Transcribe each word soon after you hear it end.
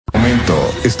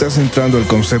Estás entrando al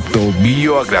concepto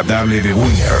bioagradable de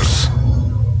Winners.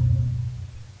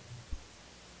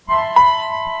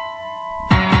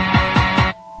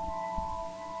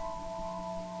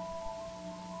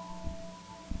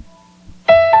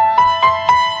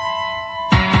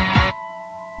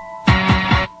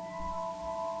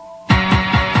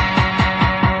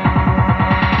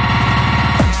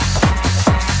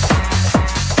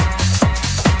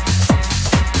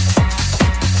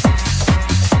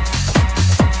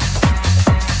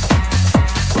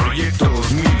 Proyecto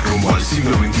 2000 rumbo al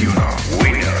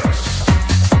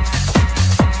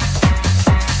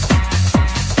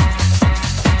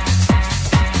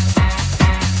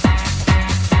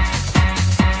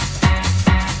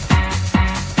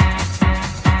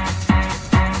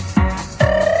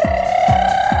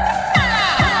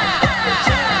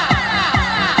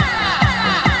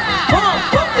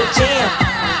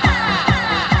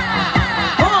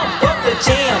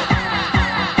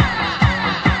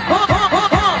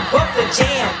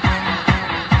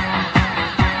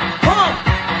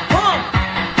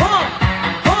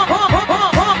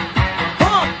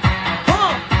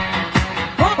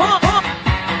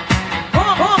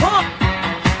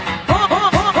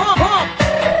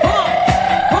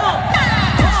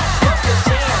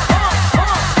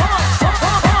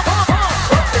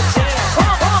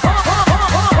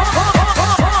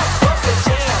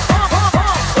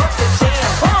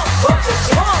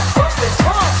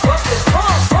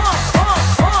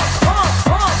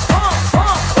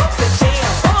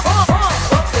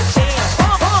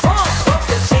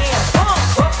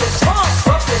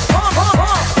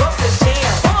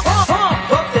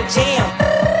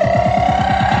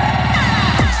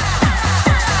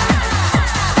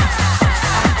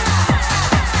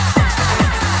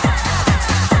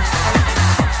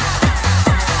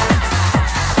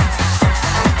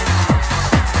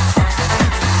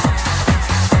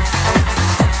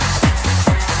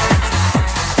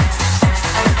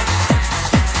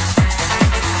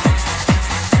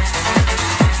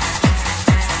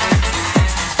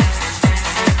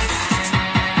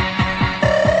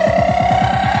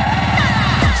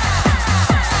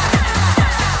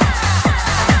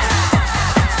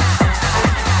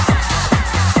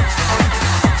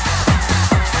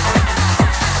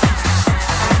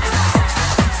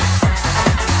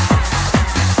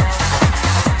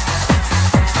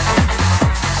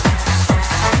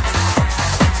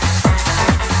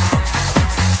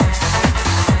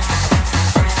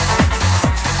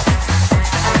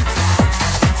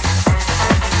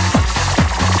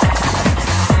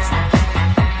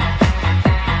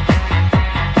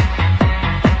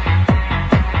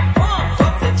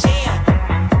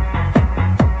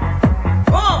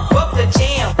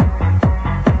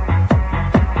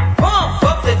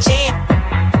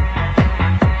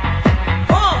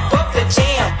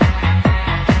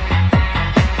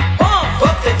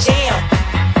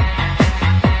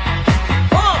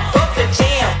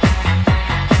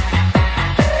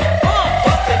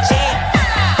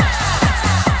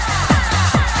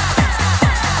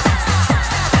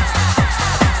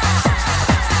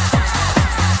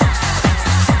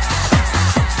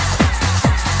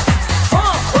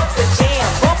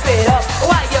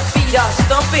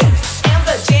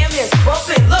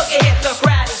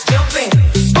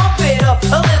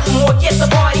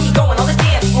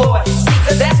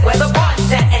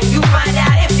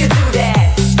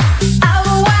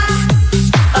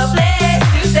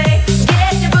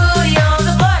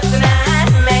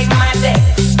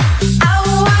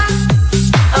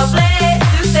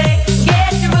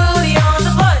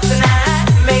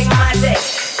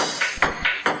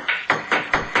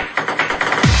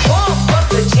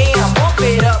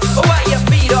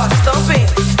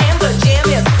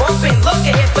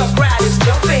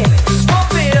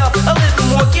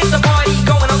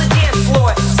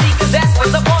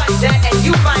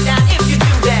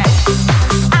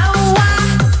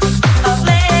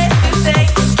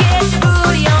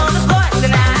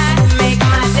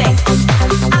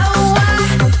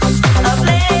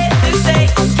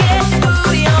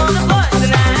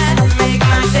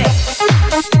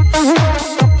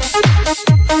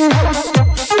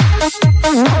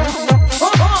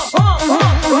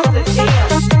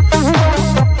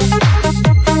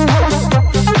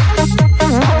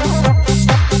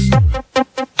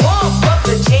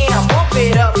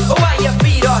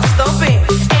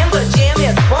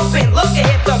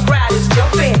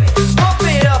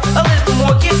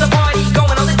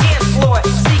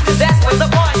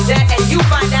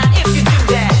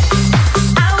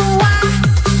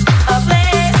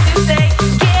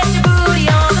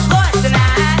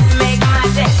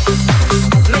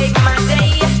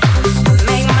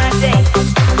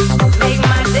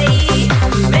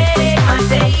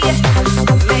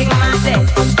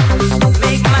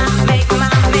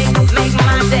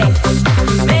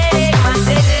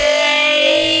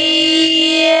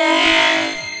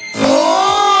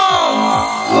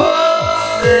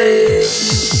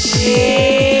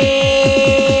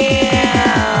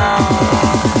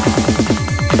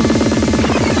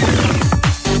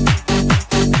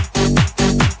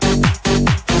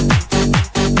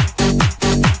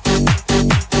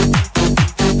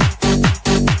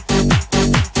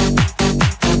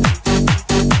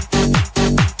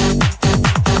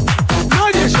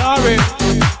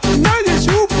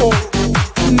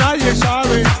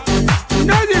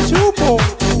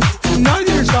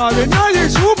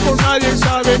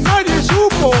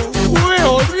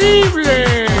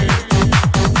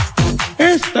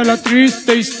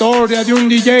triste historia de un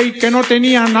DJ que no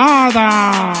tenía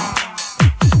nada.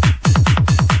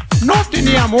 No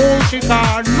tenía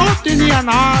música, no tenía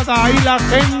nada y la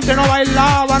gente no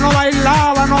bailaba, no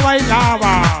bailaba, no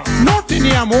bailaba. No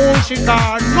tenía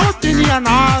música, no tenía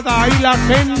nada y la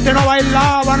gente no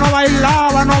bailaba, no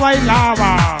bailaba, no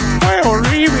bailaba. Fue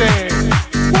horrible,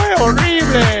 fue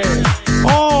horrible.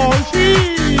 Oh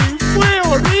sí, fue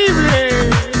horrible,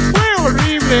 fue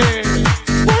horrible,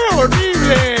 fue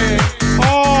horrible.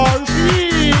 Oh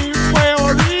sí, fue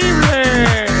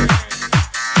horrible.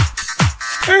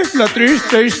 Es la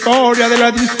triste historia de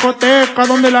la discoteca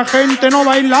donde la gente no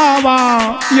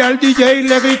bailaba y al DJ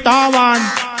le gritaban,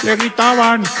 le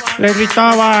gritaban, le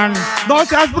gritaban: ¡no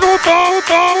seas bruto!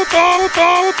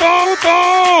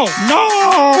 ¡No!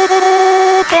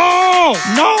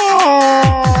 ¡No!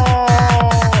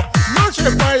 No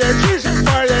se puede, sí se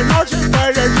puede, no se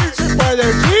puede, sí se puede,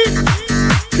 sí.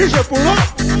 Sí se pudo.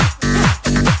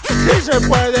 Sí se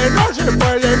puede, no se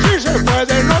puede, sí se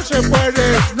puede, no se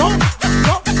puede. No,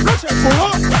 no, no se pudo.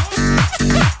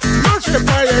 No se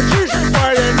puede, sí se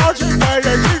puede, no se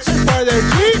puede, sí se puede,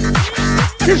 sí.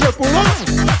 Sí se pudo.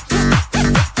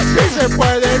 Sí se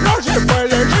puede, no se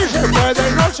puede, sí se puede,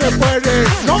 no se puede.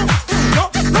 No, no,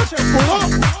 no se pudo.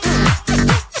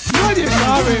 Nadie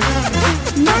sabe,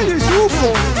 nadie supo,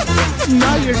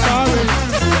 nadie sabe,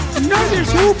 nadie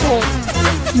supo,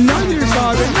 nadie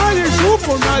sabe, nadie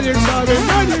supo, nadie sabe,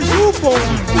 nadie supo.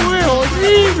 Fue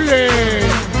horrible.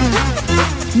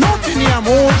 No tenía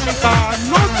música,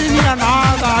 no tenía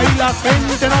nada y la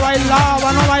gente no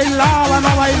bailaba, no bailaba,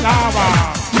 no bailaba.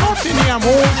 No tenía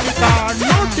música,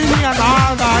 no tenía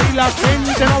nada y la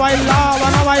gente no bailaba,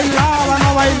 no bailaba,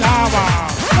 no bailaba.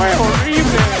 Fue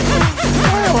horrible,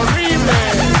 fue horrible.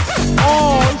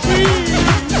 Oh sí,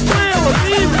 fue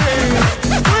horrible,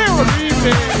 fue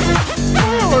horrible,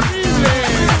 fue horrible.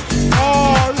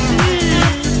 Oh sí,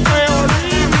 fue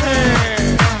horrible.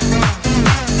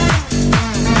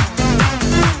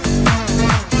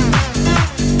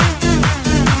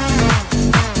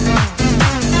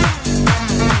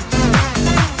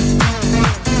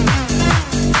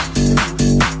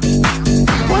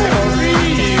 Fue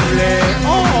horrible.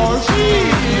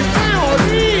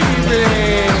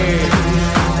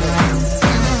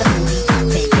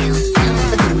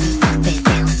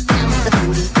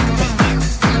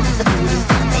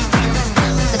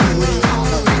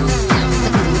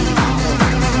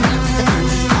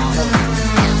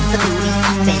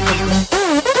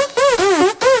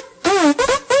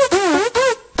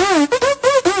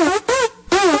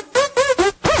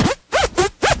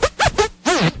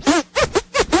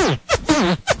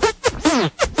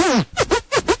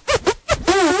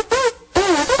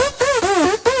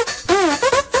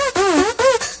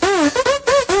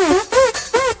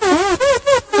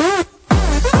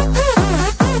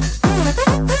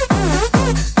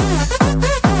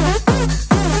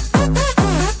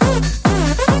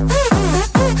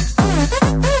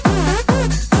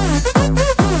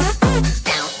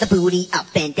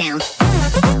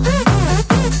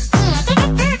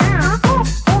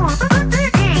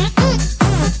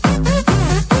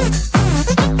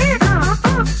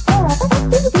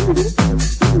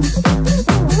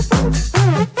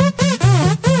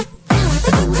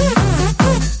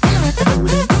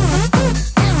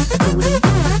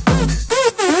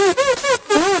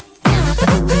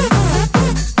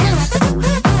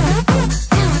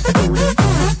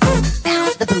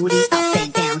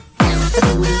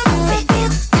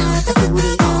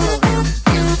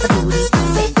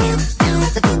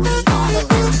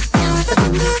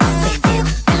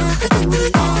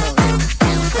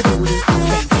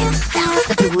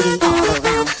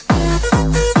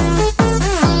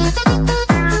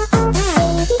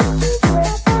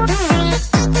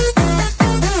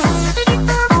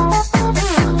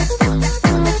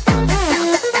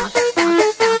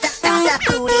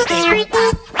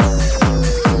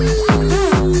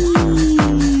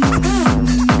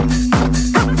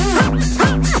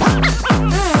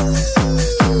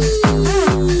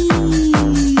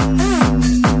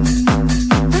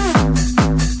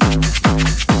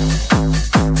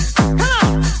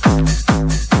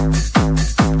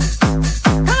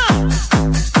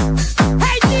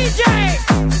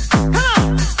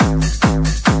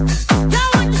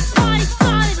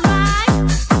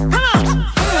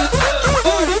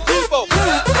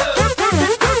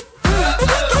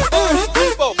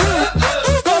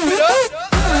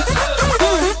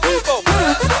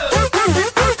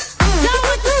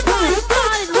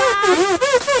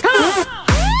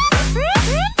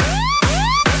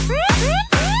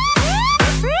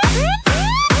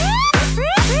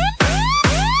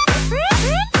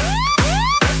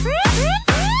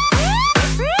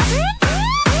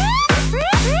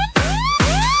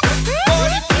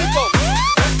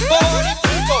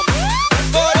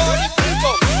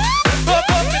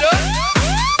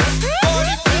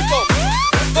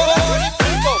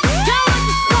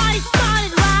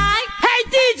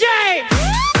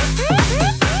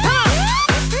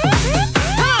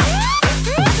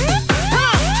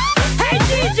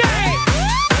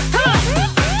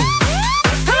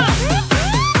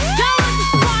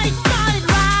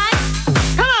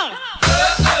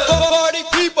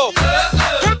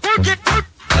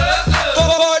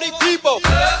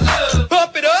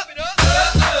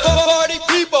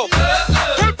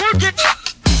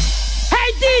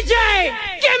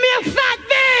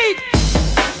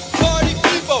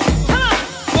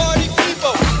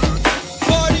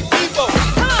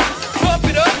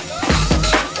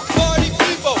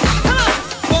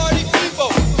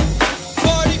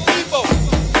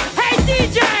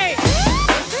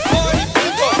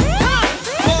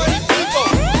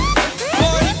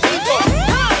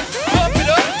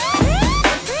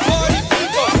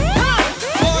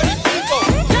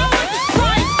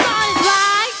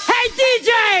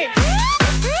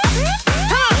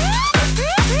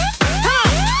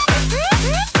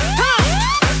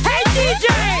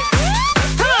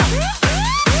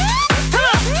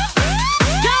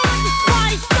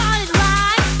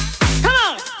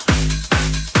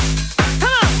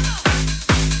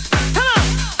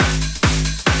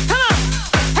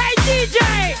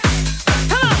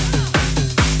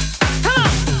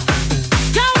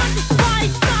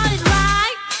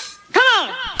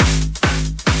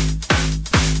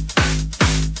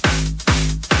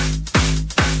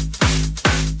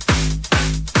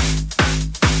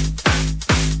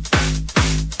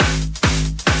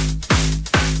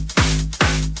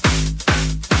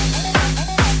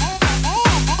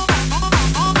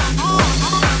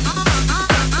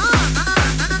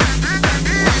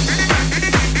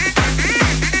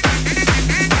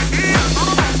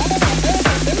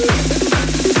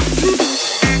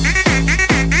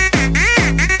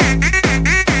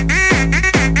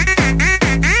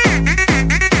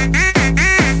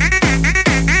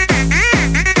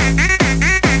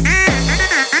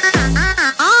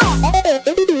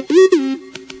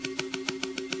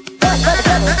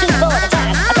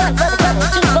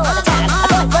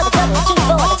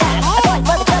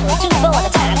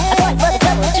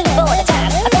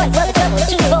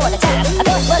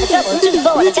 two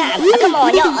for the time. Come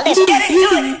on, y'all, let's get into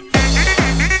it.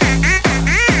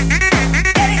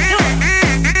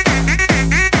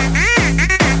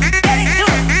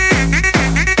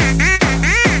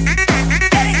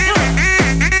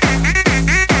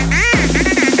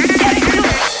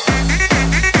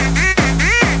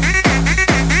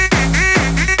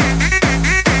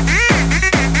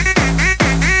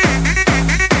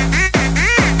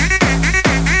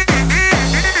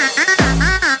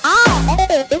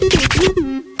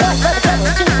 One for the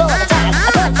trouble, two for the time.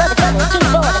 One for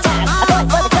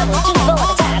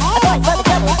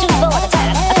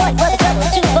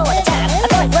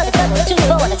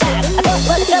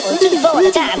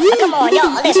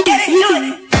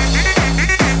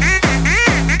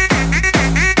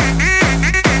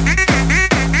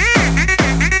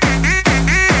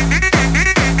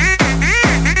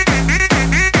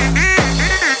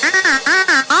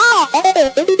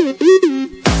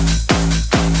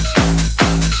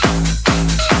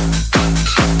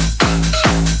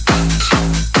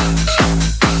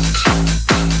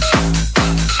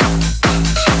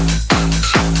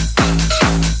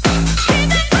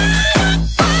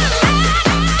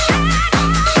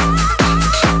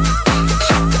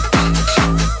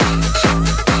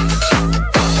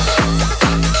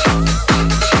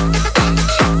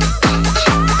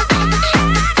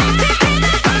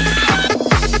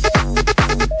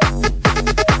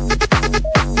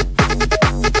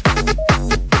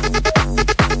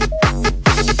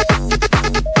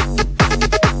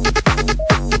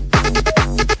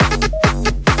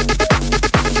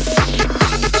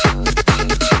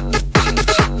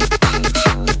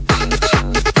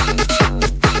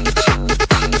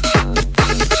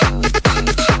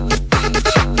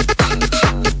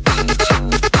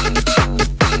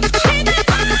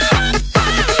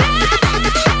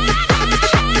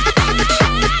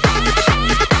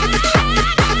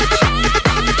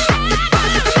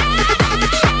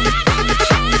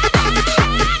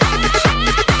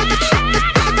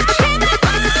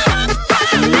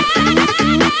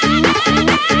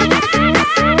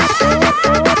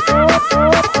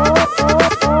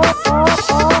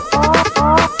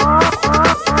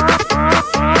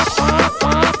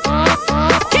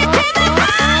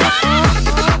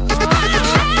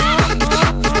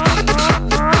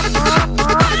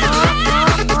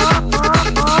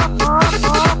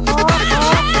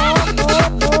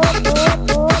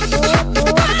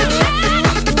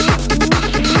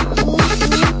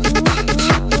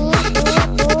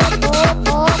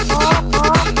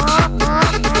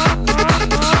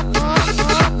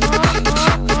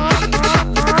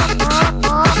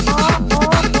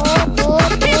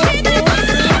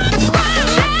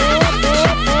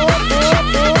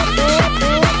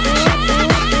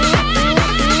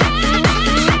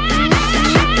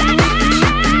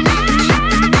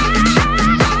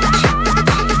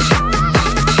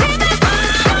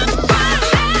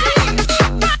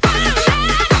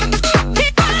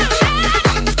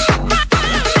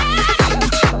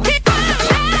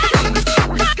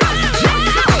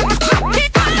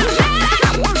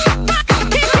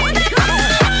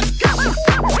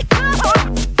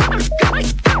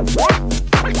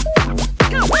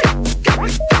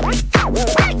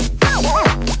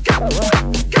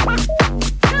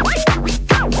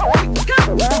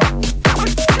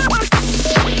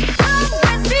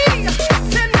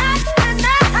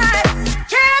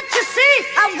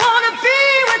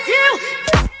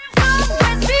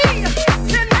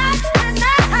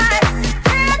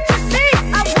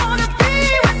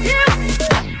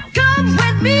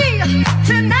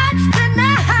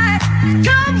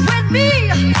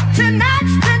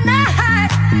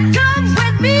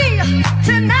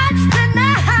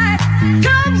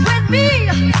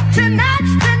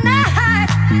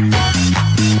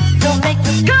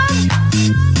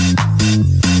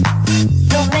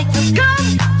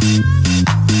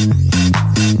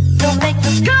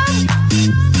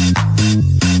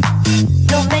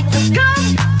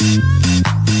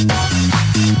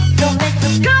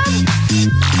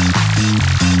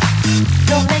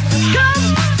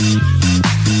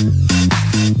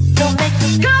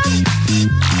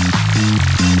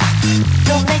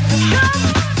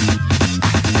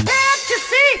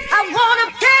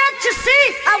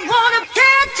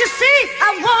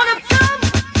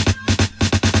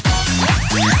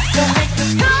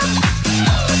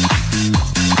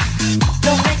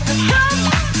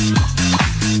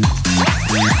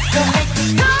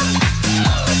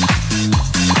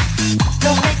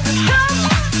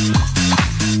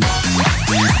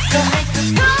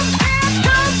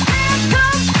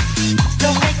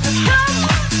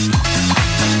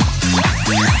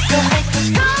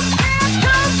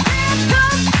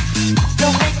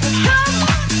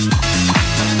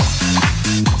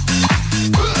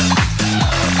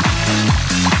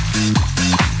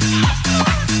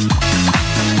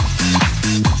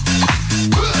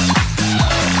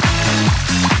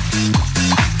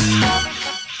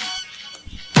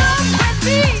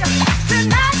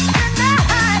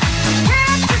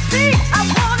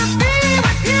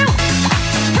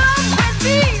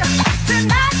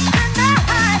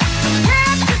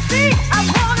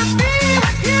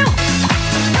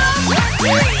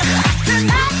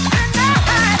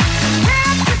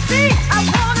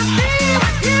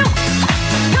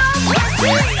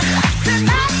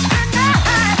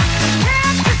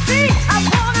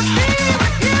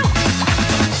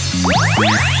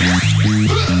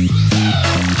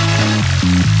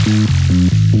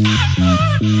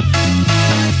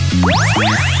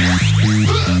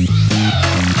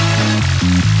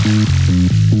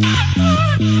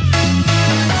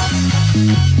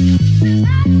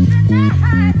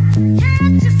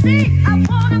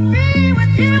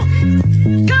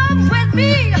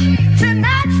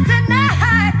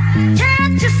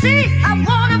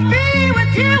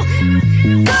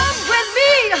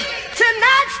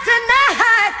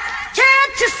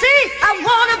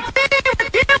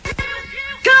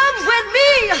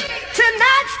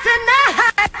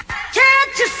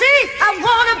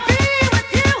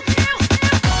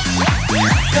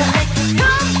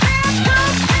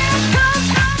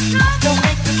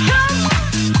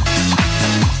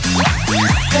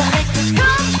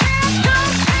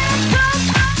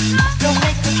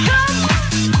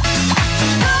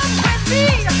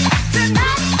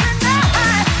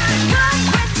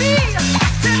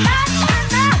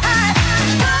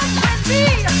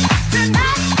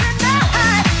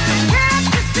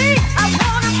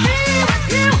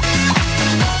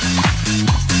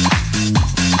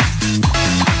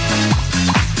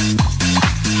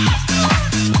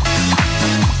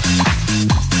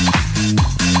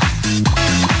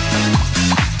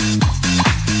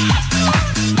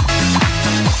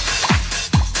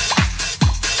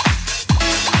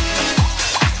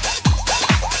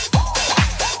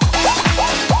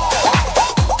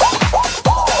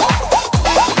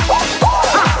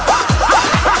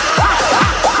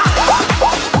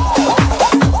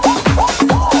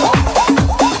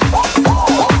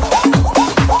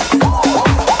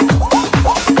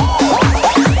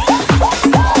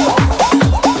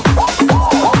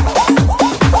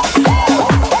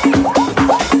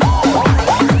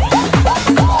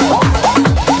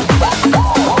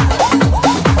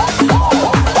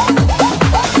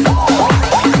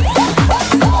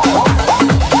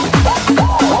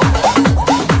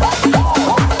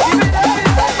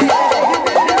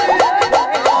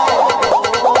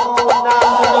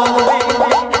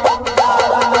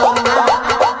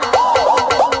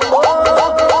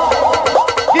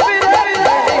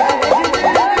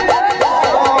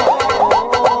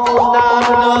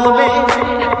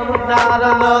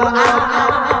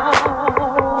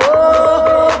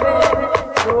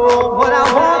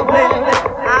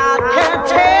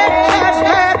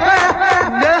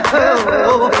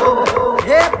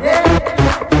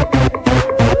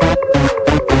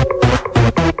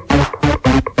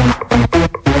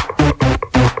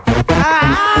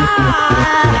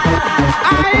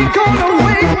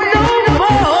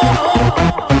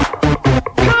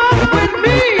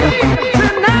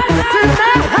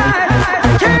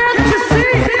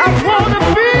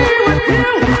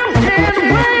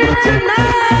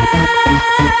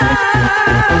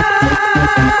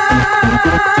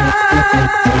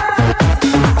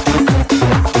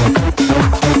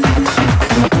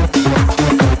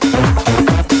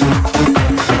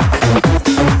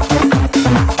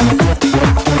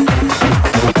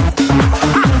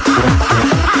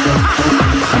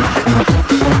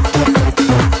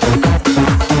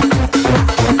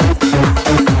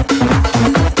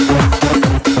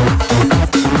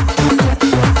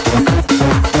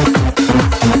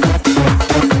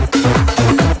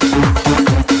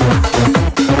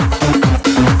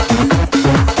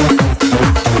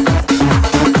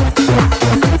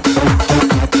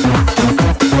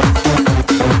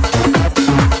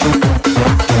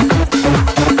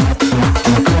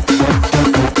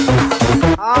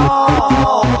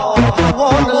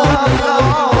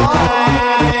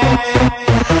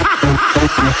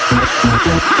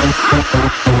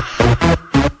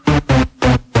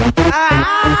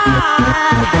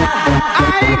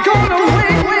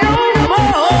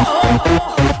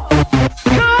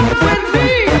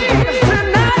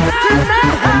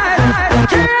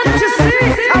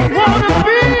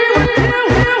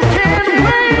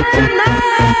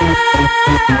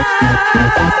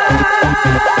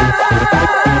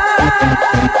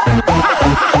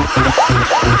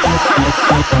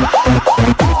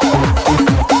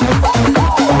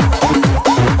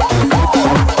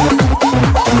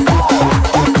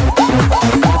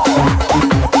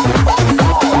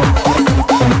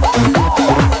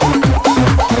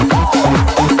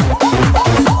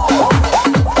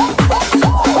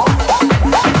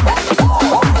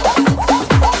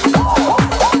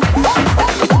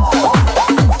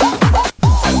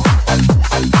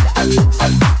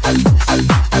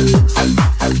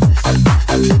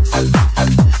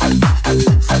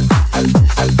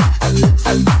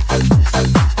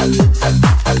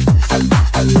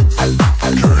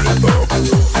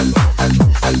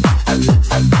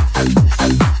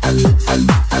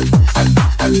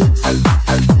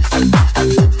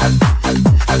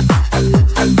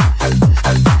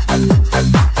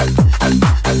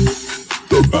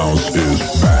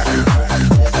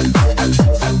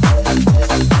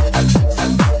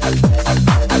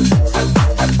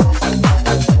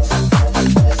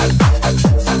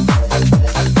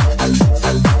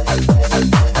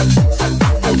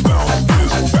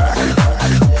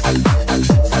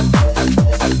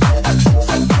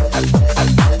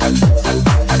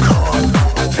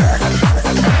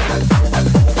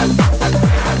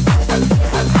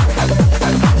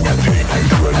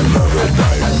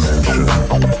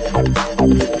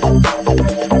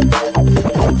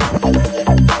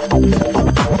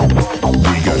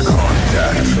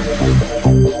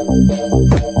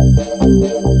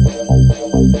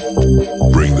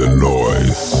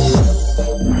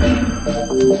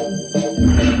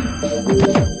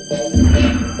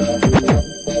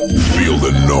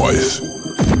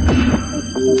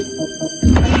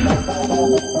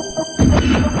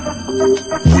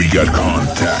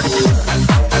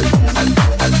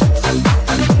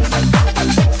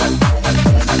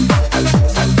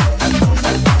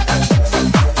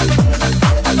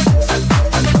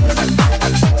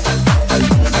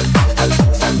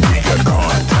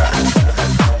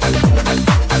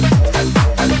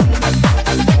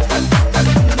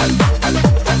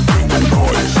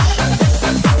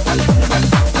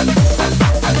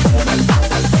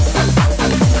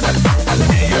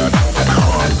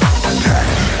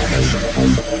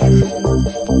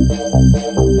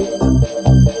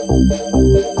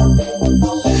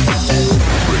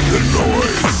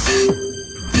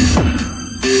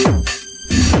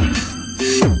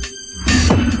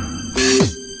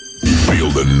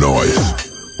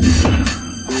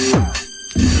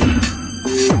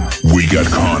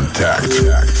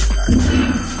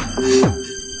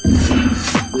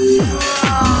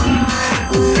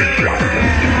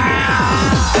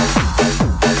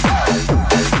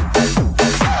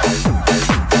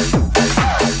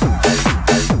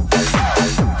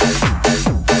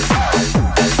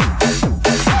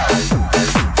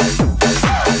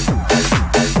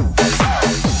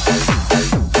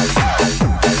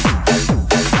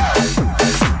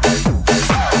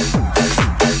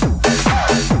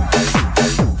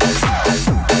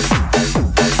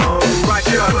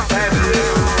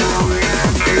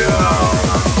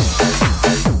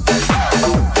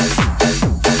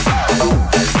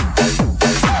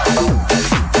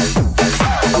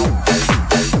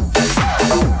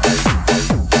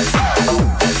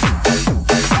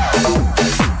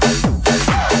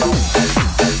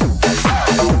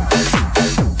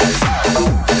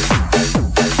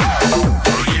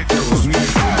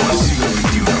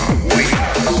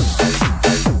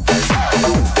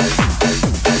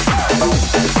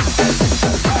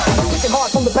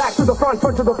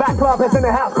front to the back, club is in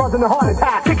the house causing a heart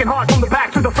attack. Kicking hard from the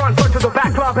back to the front to the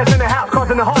back, club is in the house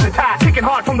causing a heart attack. Kicking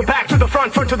hard from the back to the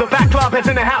front to the back, club is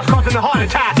in the house causing a heart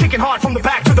attack. Kicking hard from the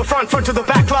back to the front to the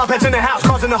back, club is in the house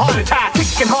causing a heart attack.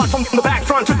 Kicking hard from the back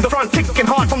front to the front, kicking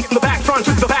hard from the back front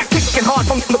to the back, kicking hard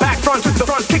from the back front to the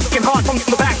front, kicking hard from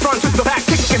the back front to the back,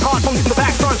 kicking hard from the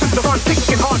back front to the front,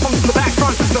 kicking hard from the back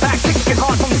front to the back, kicking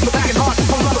hard from the back and hard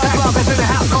from the back, club is in the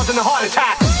house causing a heart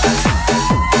attack.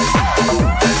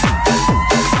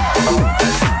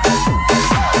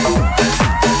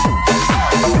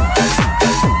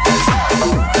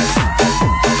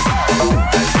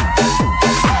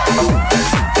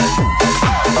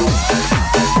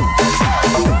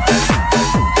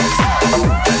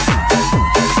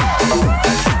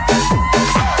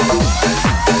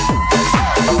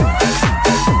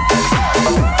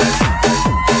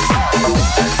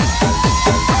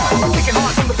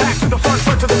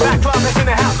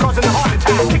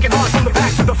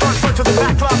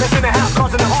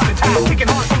 attack. Kicking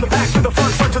hard from the back to the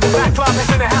front, front to the back. Club is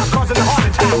in the house, causing a heart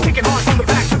attack. Kicking hard from the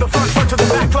back to the front, front to the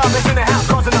back. Club is in the house,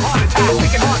 causing a heart attack.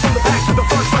 Kicking hard from the back to the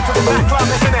front, front to the back. Club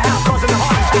is in the house, causing a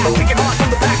heart attack. Kicking hard from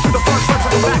the back to the front, front to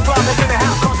the back. Club is in the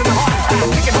house, causing a heart attack.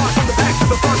 Kicking hard from the back to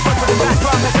the front, front to the back.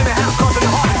 Club is in the house, causing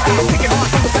a heart attack. Kicking hard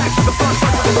from the back to the front,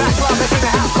 front to the back. Club is in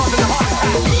the house, causing a heart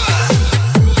attack.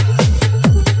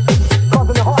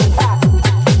 Causing a heart attack.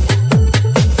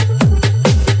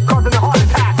 Causing a heart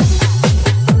attack.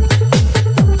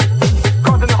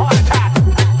 Causing a heart attack.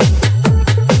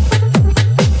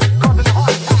 Causing a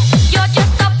heart attack. You're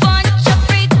just a bunch of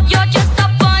freaks. You're just a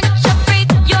bunch of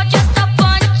freaks. You're just a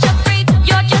bunch of freaks.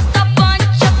 You're just a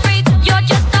bunch of freaks. You're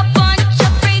just a bunch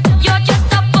of freaks. You're just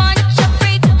a bunch of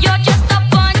freaks. You're just a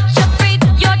bunch of freaks.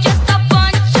 You're just a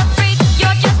bunch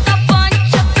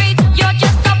of freaks. You're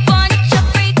just a bunch of freaks. You're just a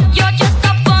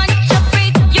bunch of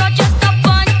freaks. You're just a bunch of freaks. You're just a bunch of freaks. You're just a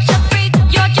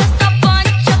bunch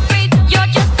of freaks. You're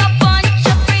just a bunch of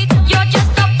freaks. You're just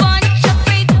a bunch of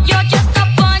freaks. You're just a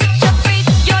bunch of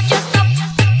freaks. You're just a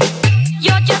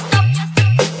you're just a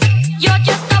you're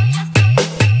just a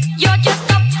you're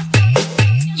just a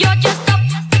you're just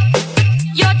a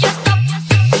you're just a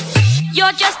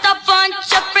you're just a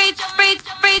bunch of freaks, freaks,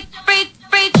 freaks, freaks,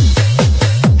 freaks.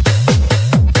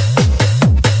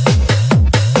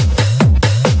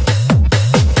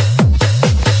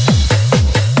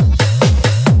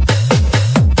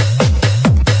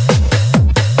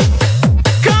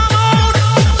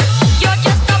 You're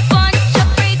just a bunch of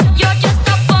freaks. You're just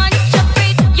a bunch of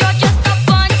freaks. You're just a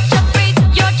bunch of freaks.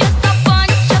 You're just a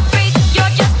bunch of freaks.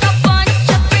 You're just a bunch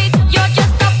of freaks. You're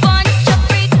just a bunch of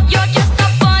freaks. You're just a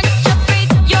bunch of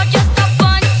freaks. You're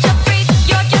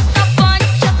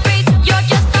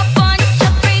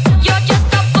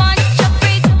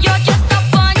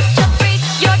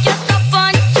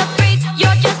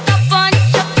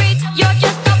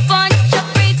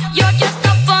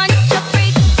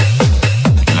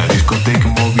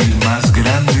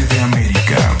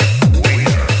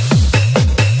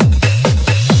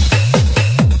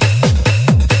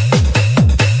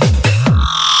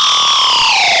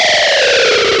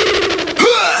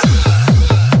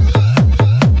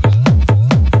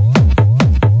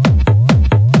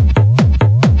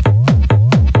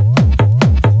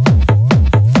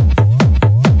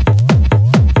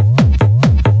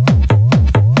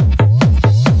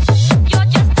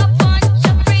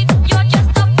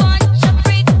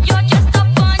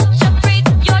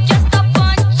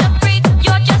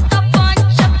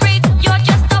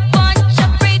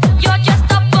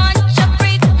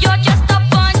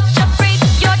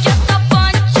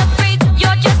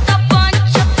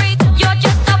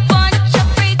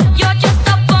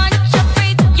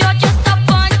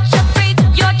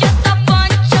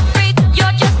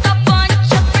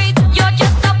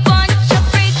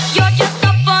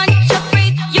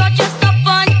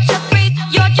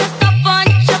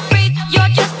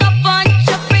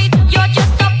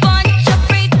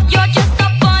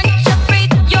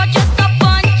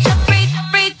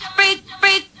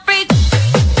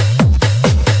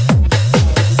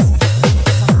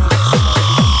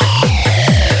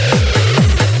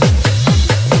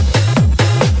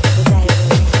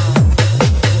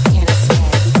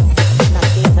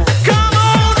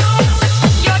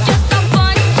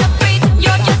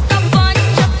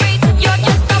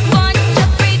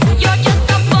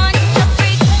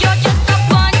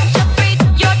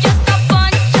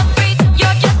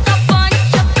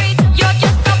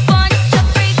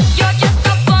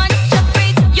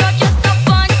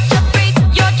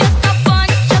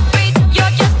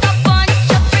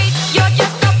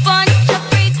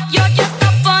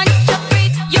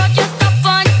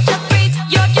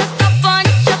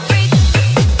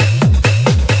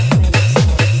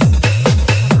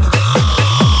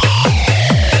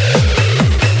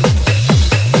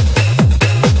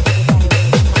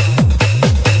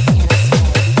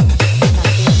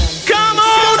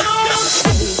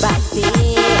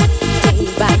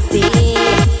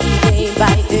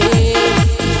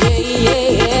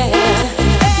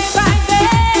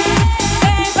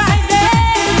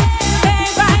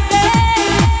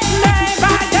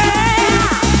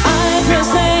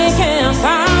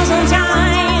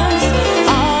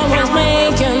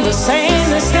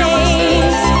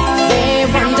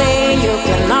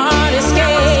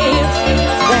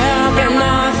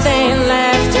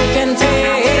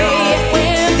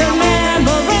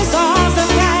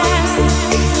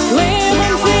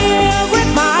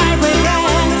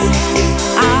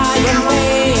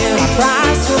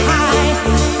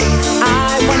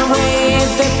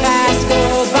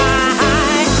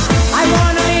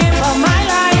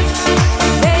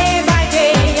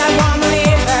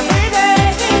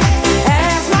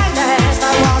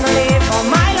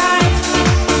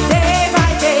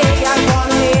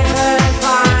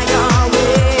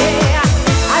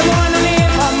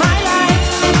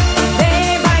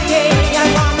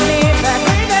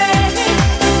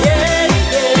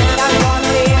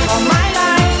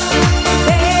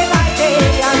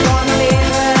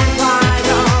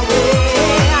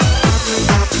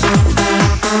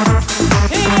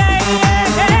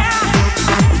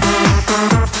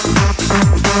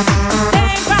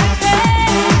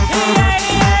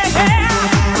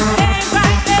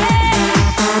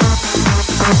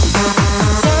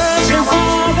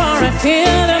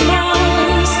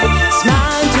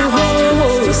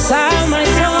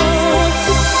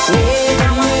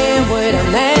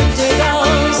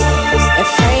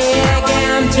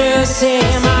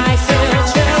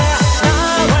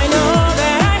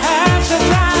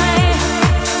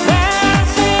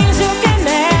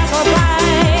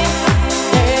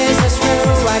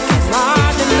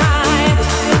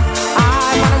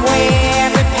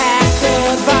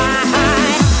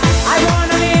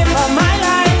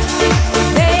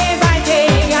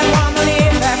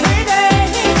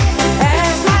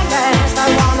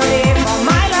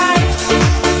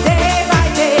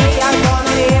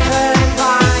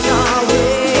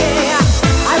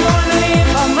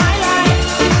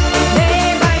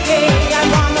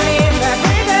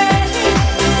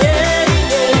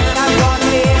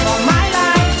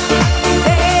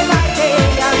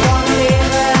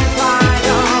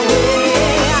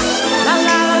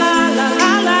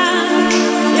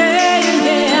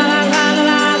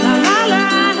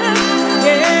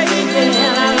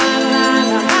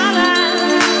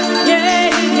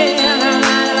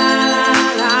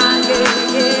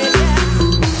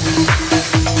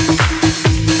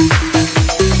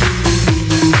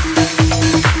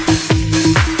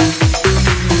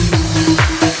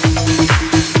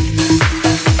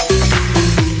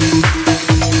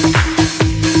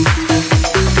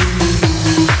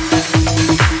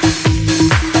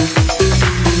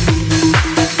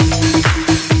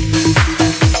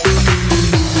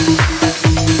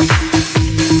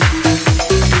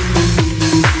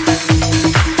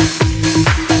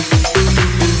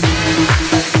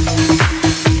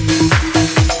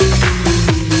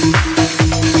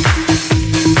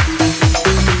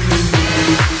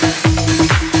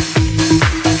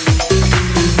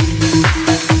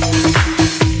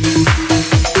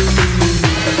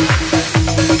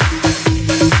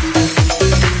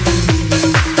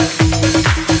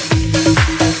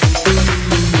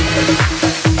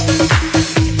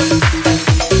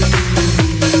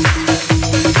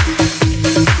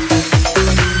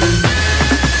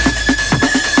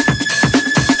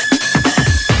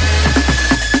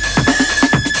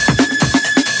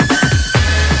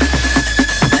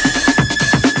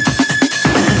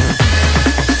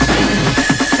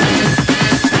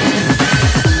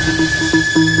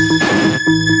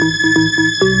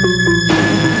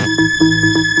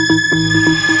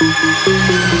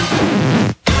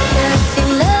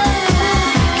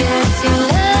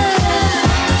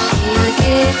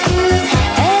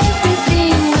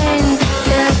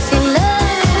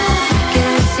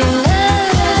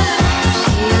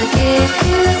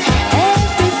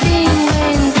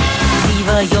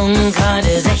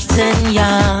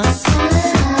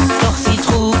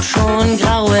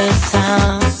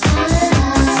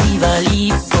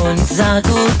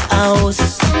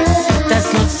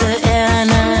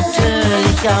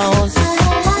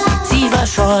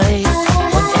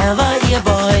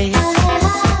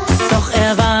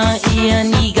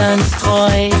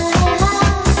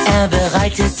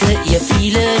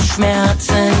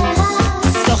Schmerzen,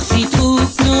 doch sie trug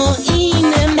nur ihn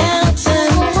im Herzen.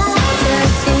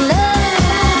 Girls in love,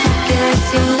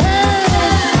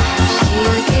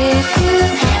 she'll give you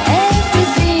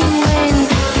everything when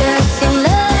girls in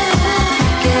love,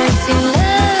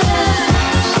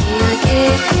 she'll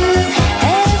give you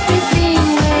everything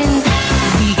when.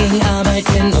 Sie ging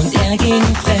arbeiten und er ging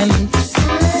fremd,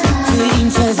 für ihn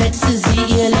versetzte sie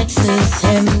ihr letztes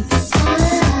Hemd.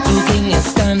 So ging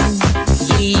es dann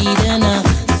jede Nacht,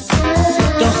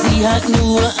 doch sie hat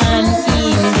nur an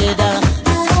ihn gedacht.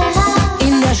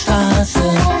 In der Straße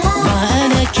war er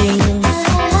der King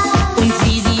und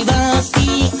sie war's,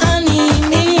 die an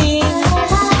ihm hing.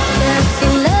 Girls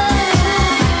in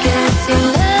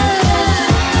love,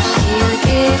 she'll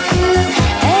give you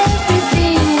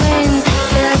everything when.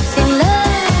 Girls in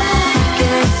love,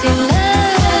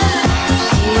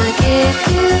 she'll give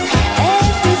you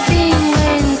everything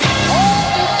when.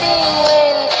 Everything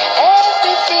when, everything when,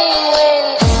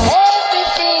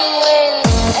 everything when,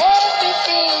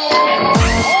 everything when,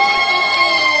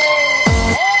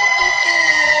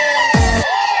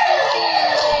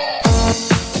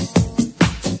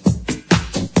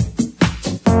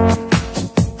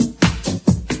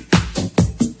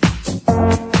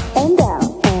 and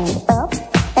down and up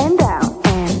and down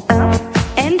and up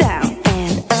and down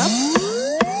and up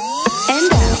and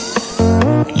down.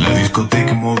 La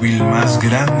discoteca móvil más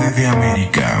grande de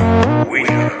América.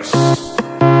 Winners.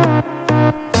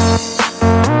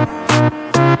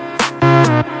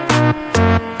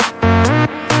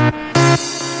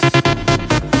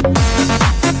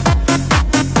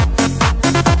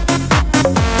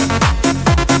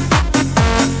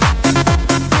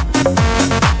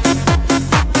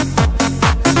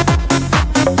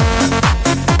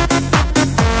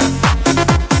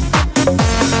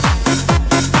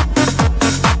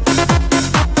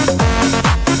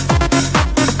 And down,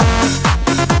 up and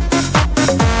down, and up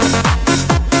and down,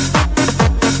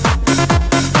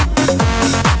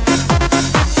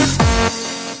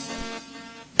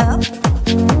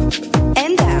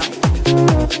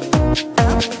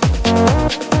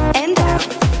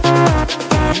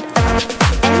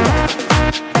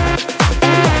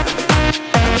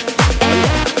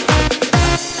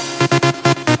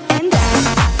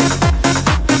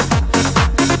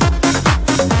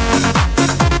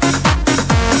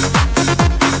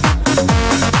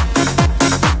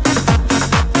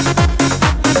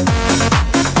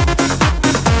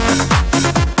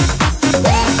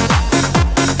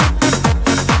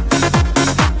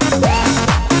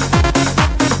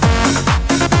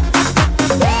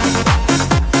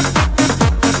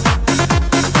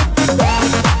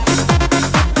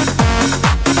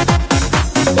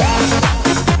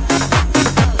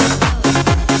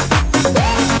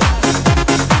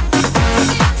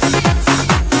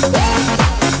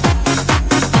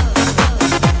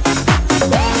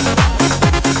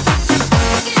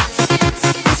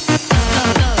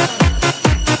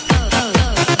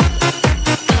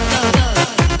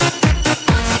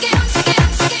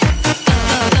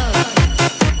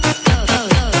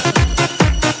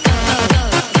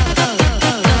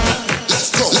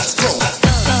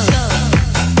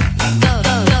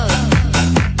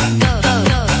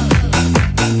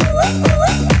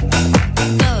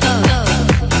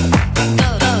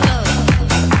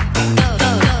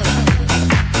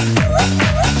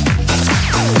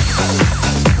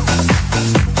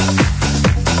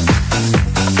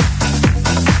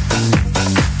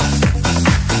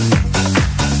 down,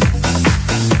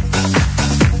 and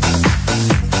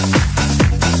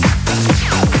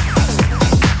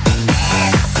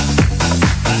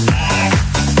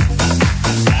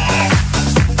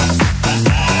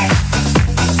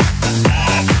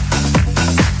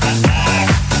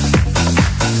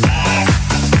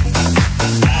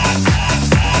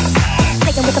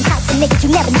Niggas you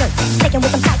never know. Taking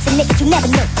with them types of niggas you never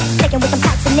know. Taking with them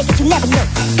types of niggas you never know.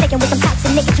 Taking with them types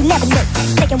of niggas you never know.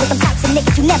 Taking with them types of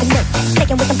niggas you never know.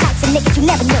 Taking with them types of niggas you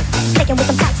never know. Taking with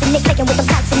them types of niggas. Taking with them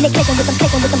types of niggas. Taking with them.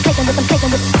 Taking with them. Taking with them.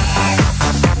 Taking with them.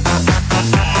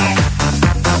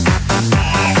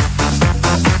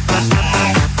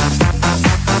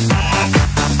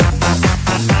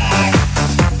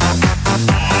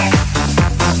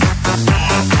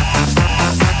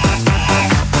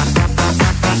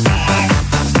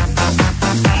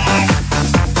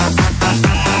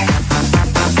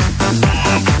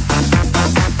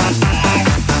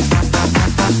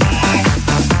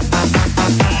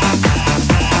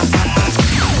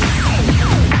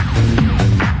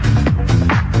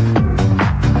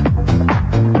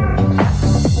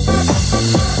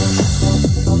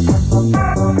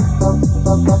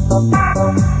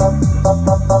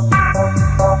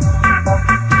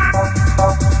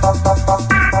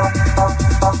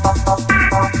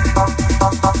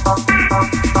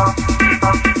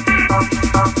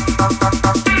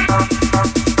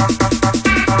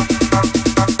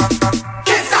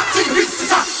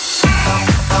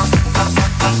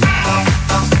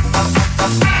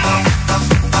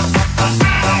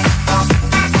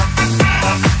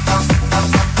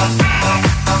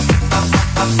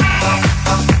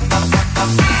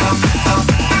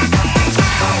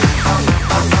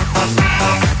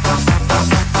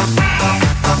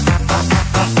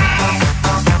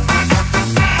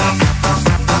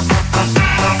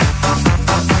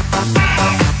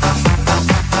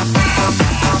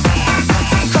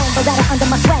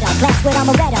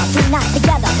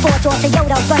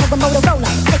 running with Motorola,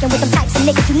 taking with them types of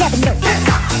niggas you never knew.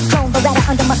 Chrome Beretta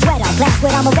under my sweater, glass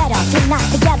with Amaretta, 3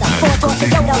 knots together, 4 door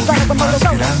Toyota, running with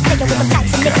Motorola, taking with them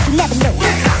types of niggas you never knew.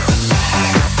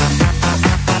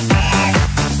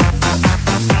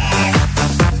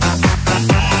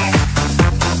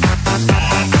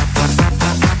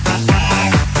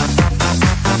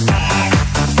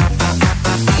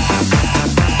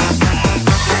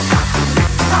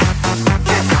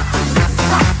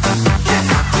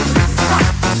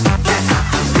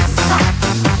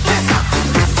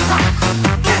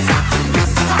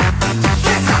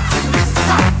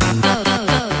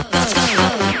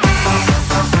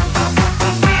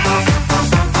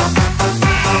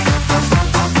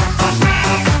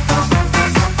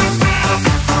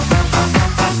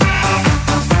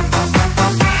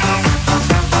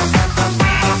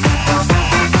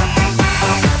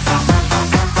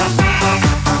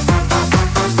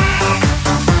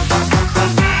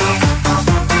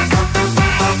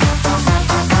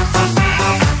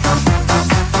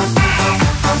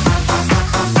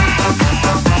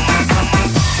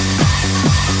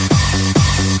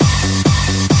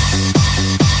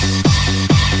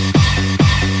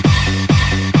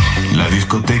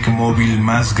 Móvil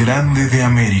más grande de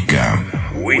América.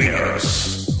 Winners.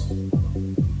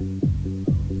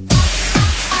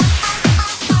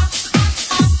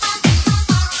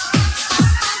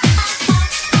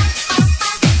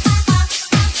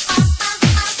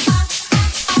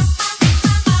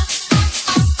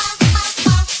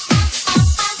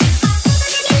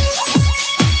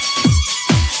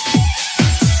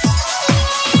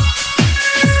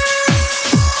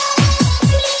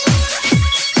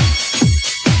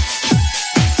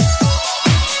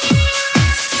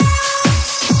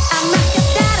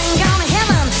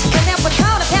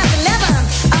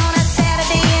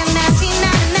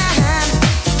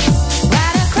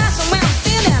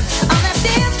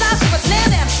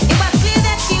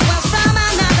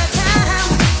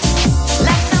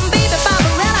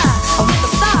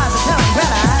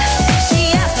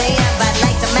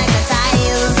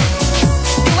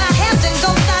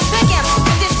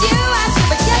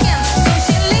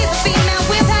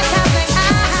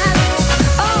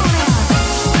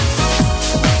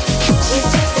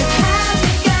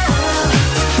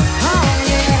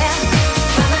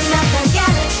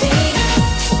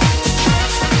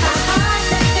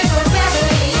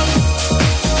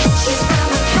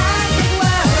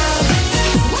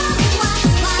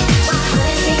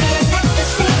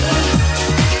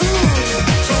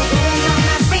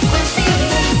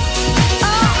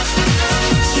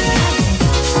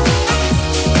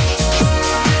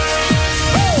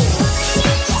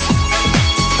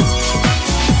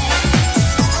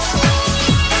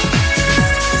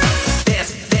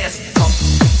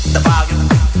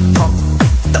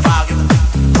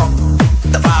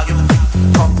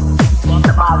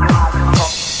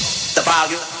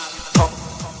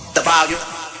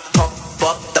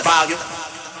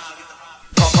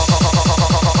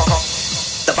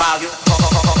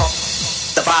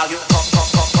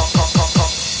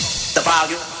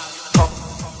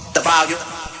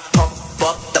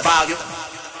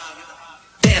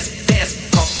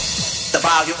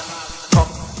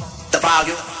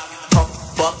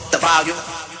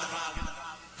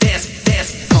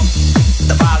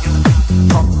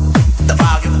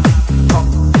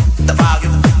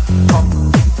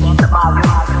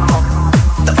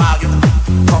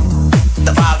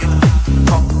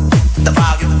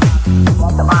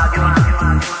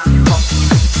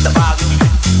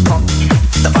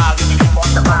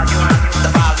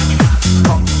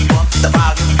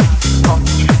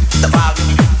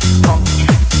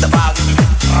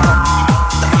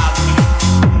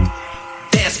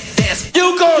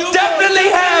 You gon' definitely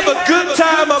have a good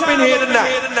time up in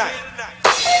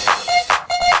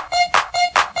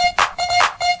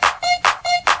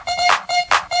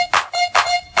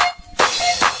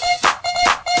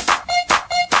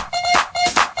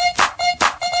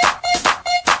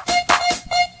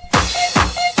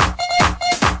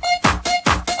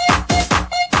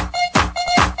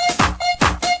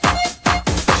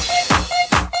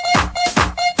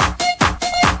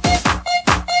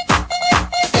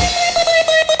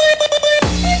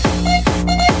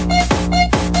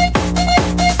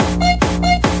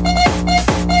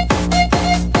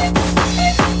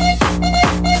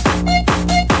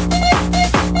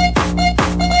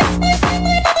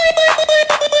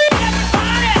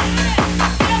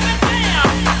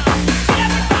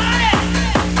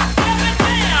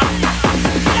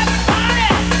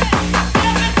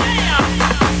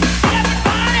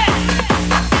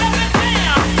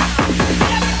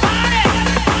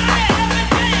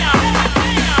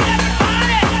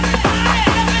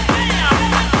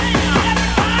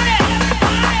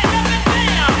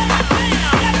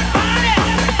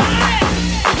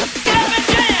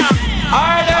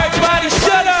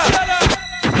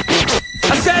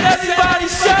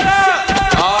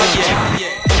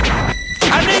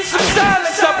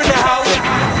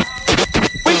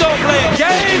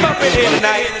here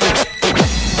tonight.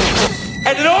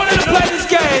 And in order to play this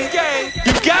game,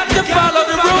 you got to follow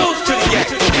the rules to the game.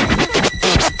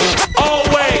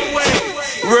 Always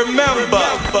remember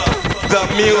the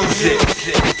music.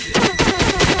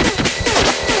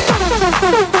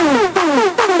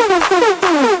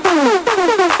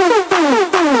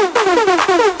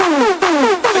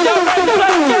 Y'all ready to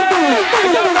play the game?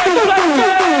 Y'all ready to play the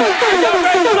game? Y'all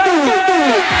ready to play the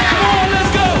game? Come on, let's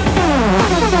go.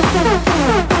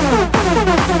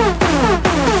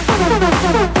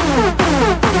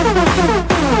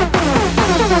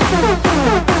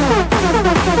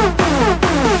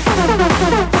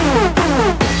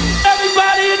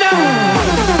 Everybody now.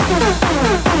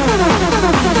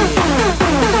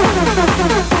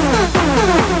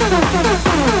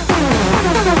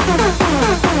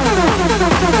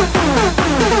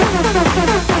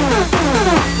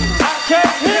 I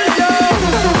can't hear you.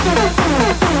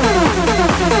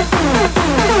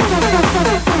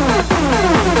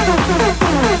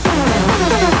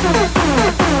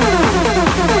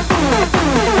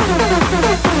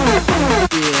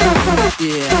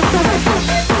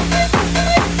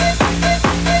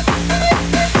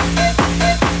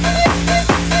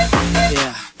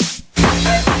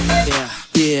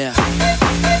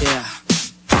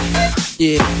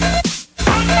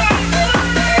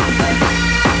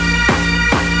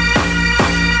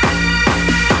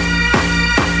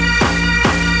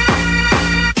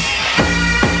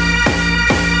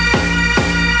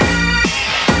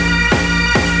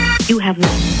 You have one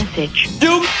message.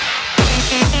 You.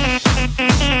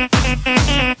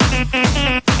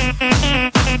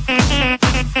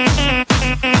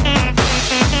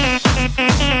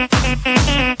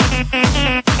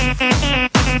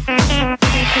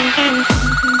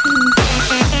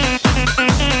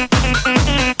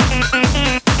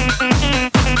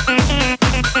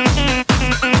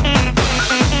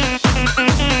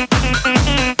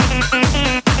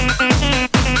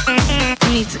 You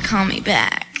need to call me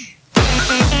back.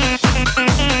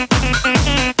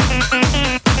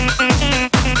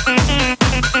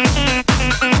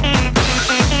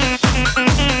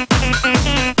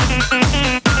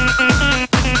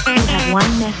 You have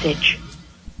one message.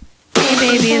 Hey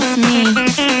baby, it's me.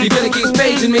 You better keep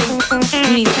spacing me.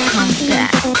 You need to call me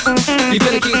back. You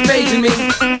better keep spacing me.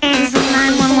 This is a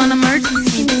 911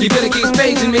 emergency. You better keep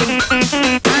spacing me.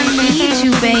 I need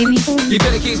you, baby. You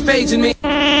better keep spacing me.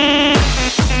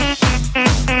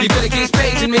 You better keep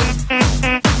spacing me.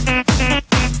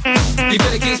 You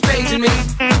better keep spacing me.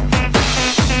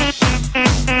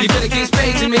 You better keep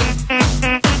spacing me.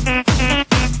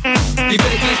 You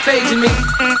better keep spacing me.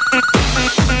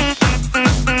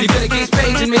 You better keep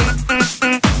spacing me.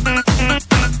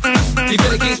 You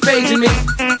better keep spacing me.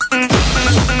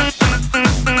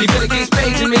 You better keep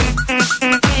spacing me.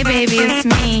 Hey baby, it's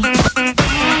me.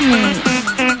 Call me.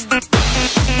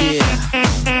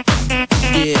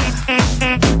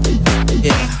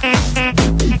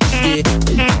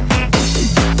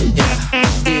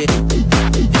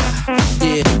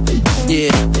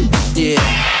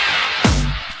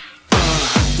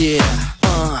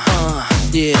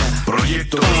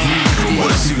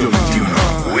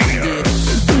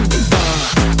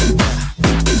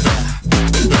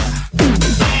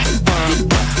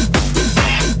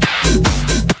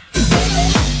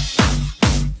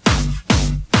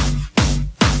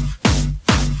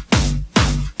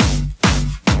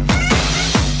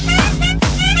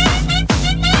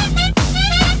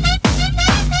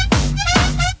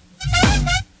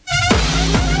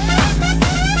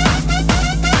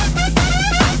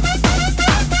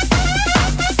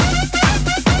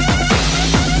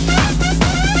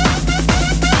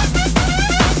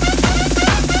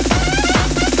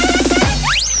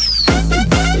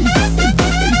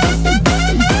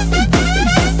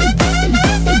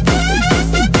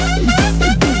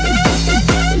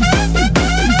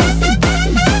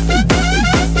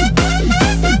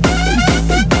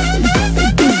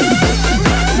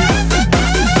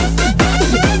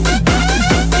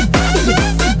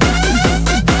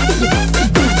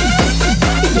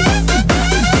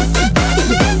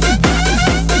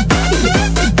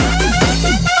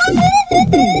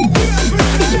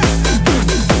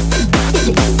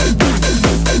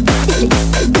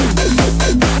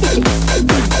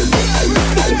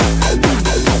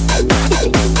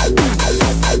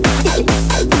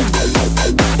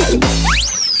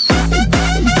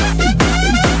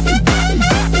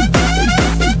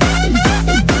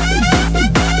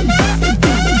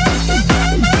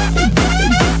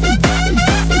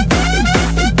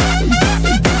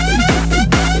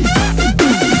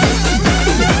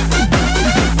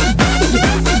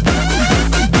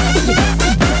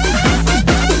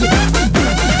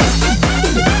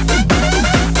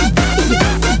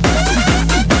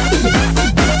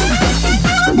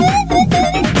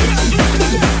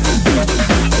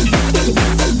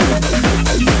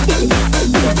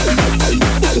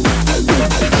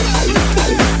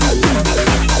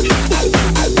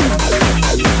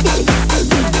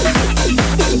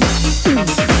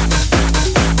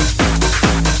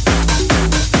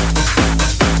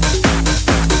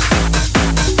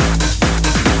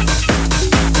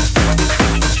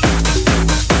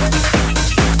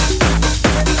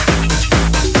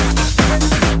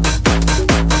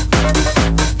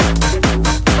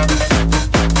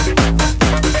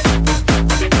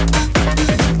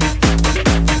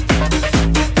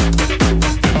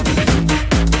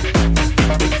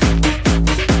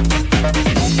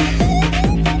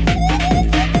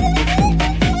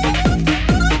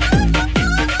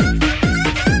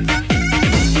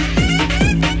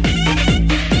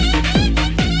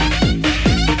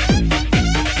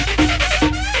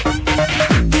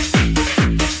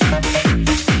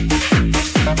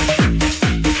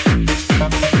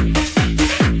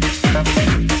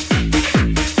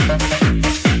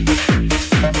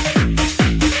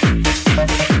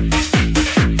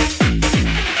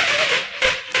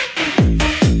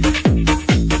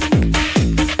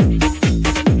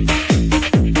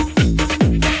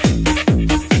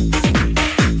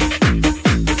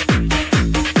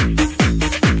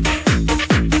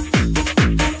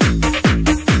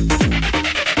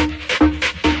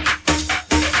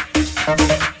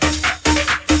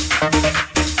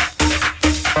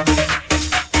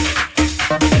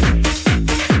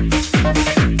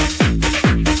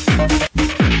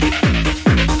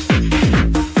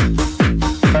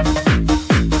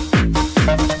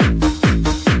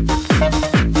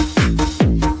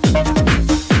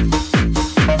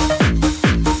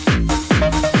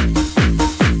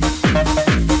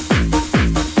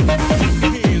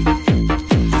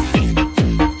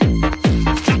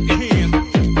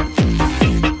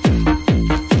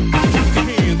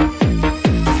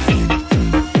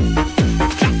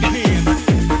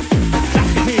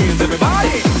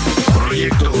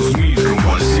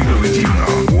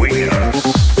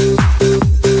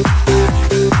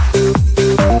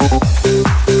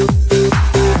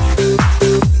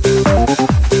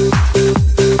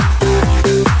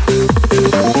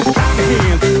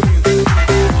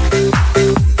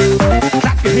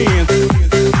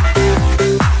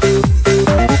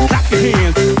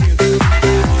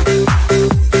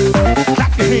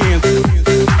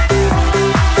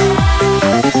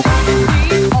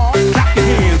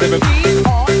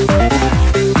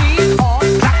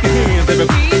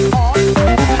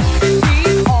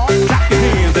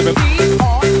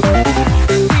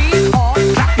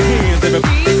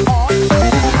 everybody.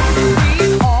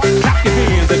 Clap your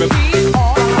hands, everybody.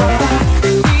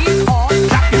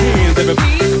 Clap your hands,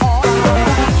 everybody.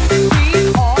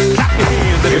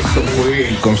 Eso fue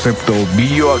el concepto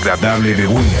bioagradable de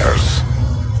Winners.